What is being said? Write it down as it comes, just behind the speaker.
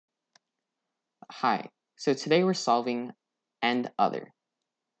Hi, so today we're solving and other.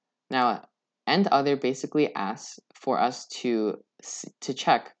 Now, and other basically asks for us to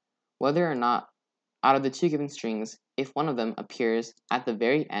check whether or not out of the two given strings, if one of them appears at the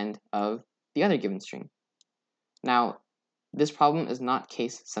very end of the other given string. Now, this problem is not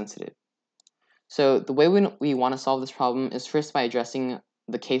case sensitive. So the way we want to solve this problem is first by addressing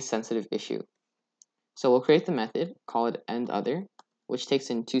the case sensitive issue. So we'll create the method, call it and other, which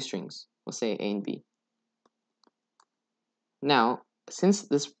takes in two strings. We'll say A and B. Now, since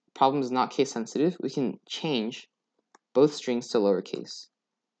this problem is not case sensitive, we can change both strings to lowercase.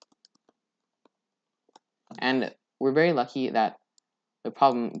 And we're very lucky that the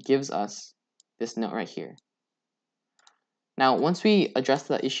problem gives us this note right here. Now, once we address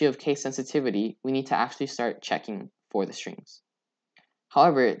the issue of case sensitivity, we need to actually start checking for the strings.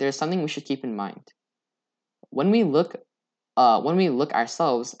 However, there's something we should keep in mind. When we look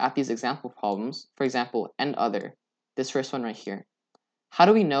ourselves at these example problems, for example, and other, this first one right here, how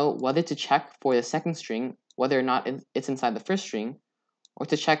do we know whether to check for the second string, whether or not it's inside the first string, or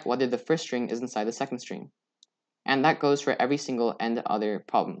to check whether the first string is inside the second string? And that goes for every single and other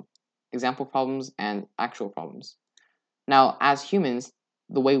problem, example problems and actual problems. Now, as humans,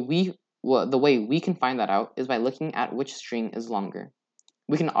 the way we can find that out is by looking at which string is longer.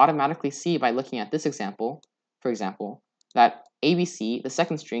 We can automatically see by looking at this example, for example, that ABC, the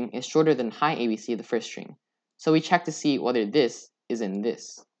second string, is shorter than high ABC, the first string. So we check to see whether this is in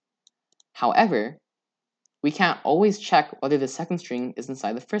this. However, we can't always check whether the second string is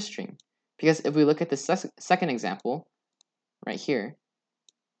inside the first string, because if we look at the second example, right here,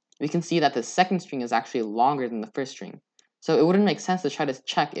 we can see that the second string is actually longer than the first string. So it wouldn't make sense to try to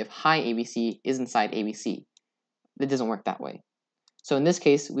check if high ABC is inside ABC. It doesn't work that way. So in this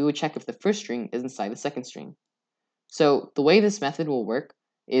case, we would check if the first string is inside the second string. So the way this method will work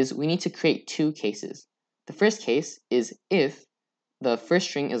is we need to create two cases. The first case is if the first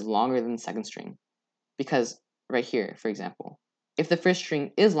string is longer than the second string. Because right here, for example, if the first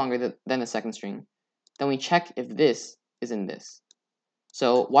string is longer than the second string, then we check if this is in this.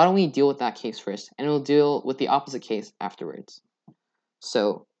 So why don't we deal with that case first, and we'll deal with the opposite case afterwards.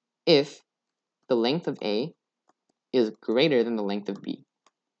 So if the length of A is greater than the length of B.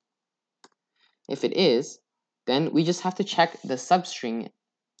 If it is, then we just have to check the substring,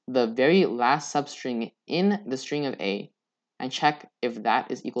 the very last substring in the string of A, and check if that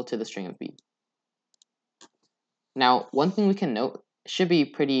is equal to the string of B. Now, one thing we can note should be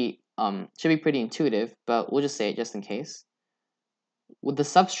pretty intuitive, but we'll just say it just in case. With the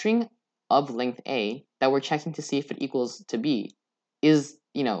substring of length A that we're checking to see if it equals to B is,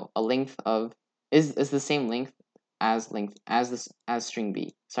 a length of is the same length as string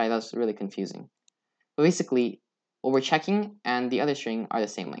B. Sorry, that was really confusing. But basically, what we're checking and the other string are the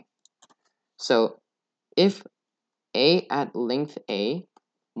same length. So if A at length A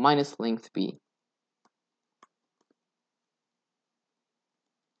minus length B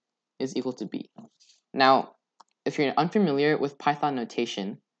is equal to B. Now, if you're unfamiliar with Python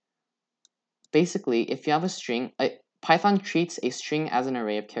notation, basically, if you have a string, Python treats a string as an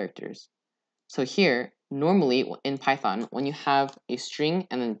array of characters. So here, normally in Python, when you have a string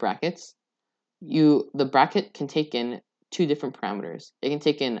and then brackets, the bracket can take in two different parameters. It can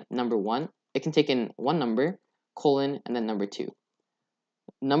take in one number, colon, and then number 2.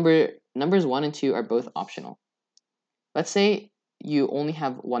 Numbers 1 and 2 are both optional. Let's say you only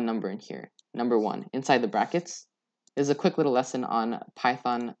have one number in here, number 1, inside the brackets. This is a quick little lesson on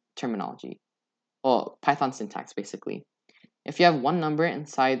Python terminology. Well, Python syntax, basically. If you have one number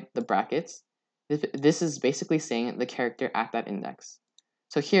inside the brackets, this is basically saying the character at that index.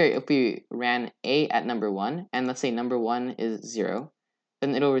 So here, if we ran A at number 1, and let's say number 1 is 0,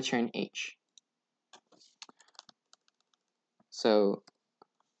 then it'll return H. So,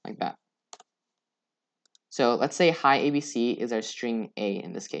 like that. So let's say high ABC is our string A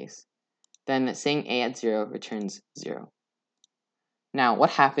in this case. Then saying A at 0 returns 0. Now, what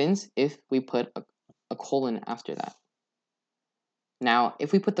happens if we put a colon after that? Now,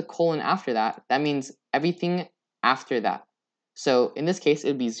 if we put the colon after that, that means everything after that. So in this case, it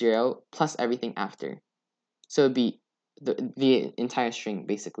would be 0 plus everything after. So it would be the entire string,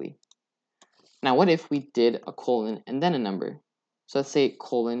 basically. Now, what if we did a colon and then a number? So let's say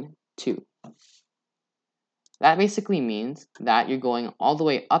colon 2. That basically means that you're going all the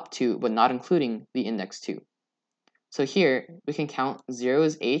way up to, but not including, the index 2. So here, we can count 0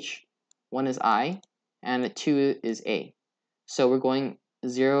 is H, 1 is I, and 2 is A. So we're going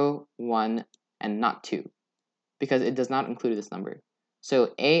 0, 1, and not 2, because it does not include this number.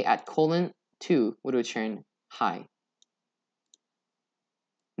 So A at colon 2 would return high.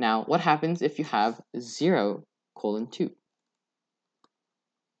 Now, what happens if you have 0, 2?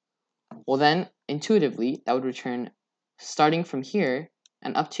 Well then, intuitively, that would return starting from here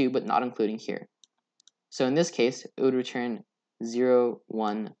and up to, but not including here. So in this case, it would return 0,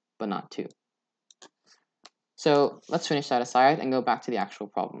 1, but not 2. So let's finish that aside and go back to the actual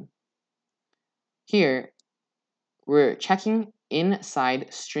problem. Here, we're checking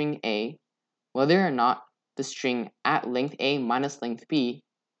inside string A whether or not the string at length A minus length B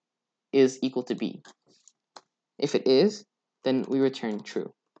is equal to B. If it is, then we return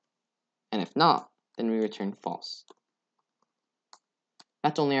true. And if not, then we return false.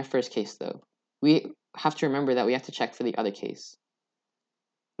 That's only our first case though. We have to remember that we have to check for the other case.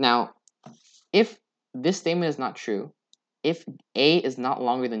 Now, if this statement is not true, if A is not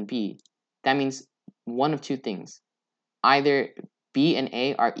longer than B, that means one of two things. Either B and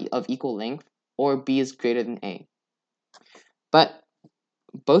A are of equal length, or B is greater than A. But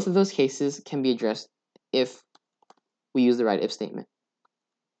both of those cases can be addressed if we use the right if statement.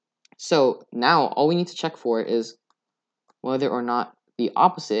 So now all we need to check for is whether or not the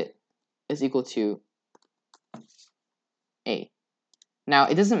opposite is equal to A. Now,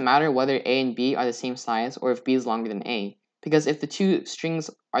 it doesn't matter whether A and B are the same size or if B is longer than A, because if the two strings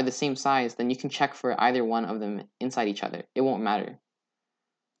are the same size, then you can check for either one of them inside each other. It won't matter.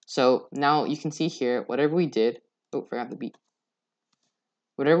 So now you can see here, whatever we did, oh, forgot the beat.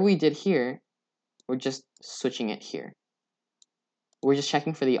 Whatever we did here, we're just switching it here. We're just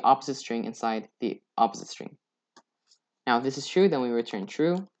checking for the opposite string inside the opposite string. Now, if this is true, then we return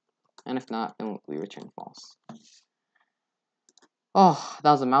true, and if not, then we return false. Oh,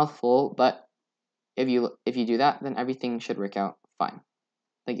 that was a mouthful, but if you do that, then everything should work out fine.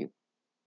 Thank you.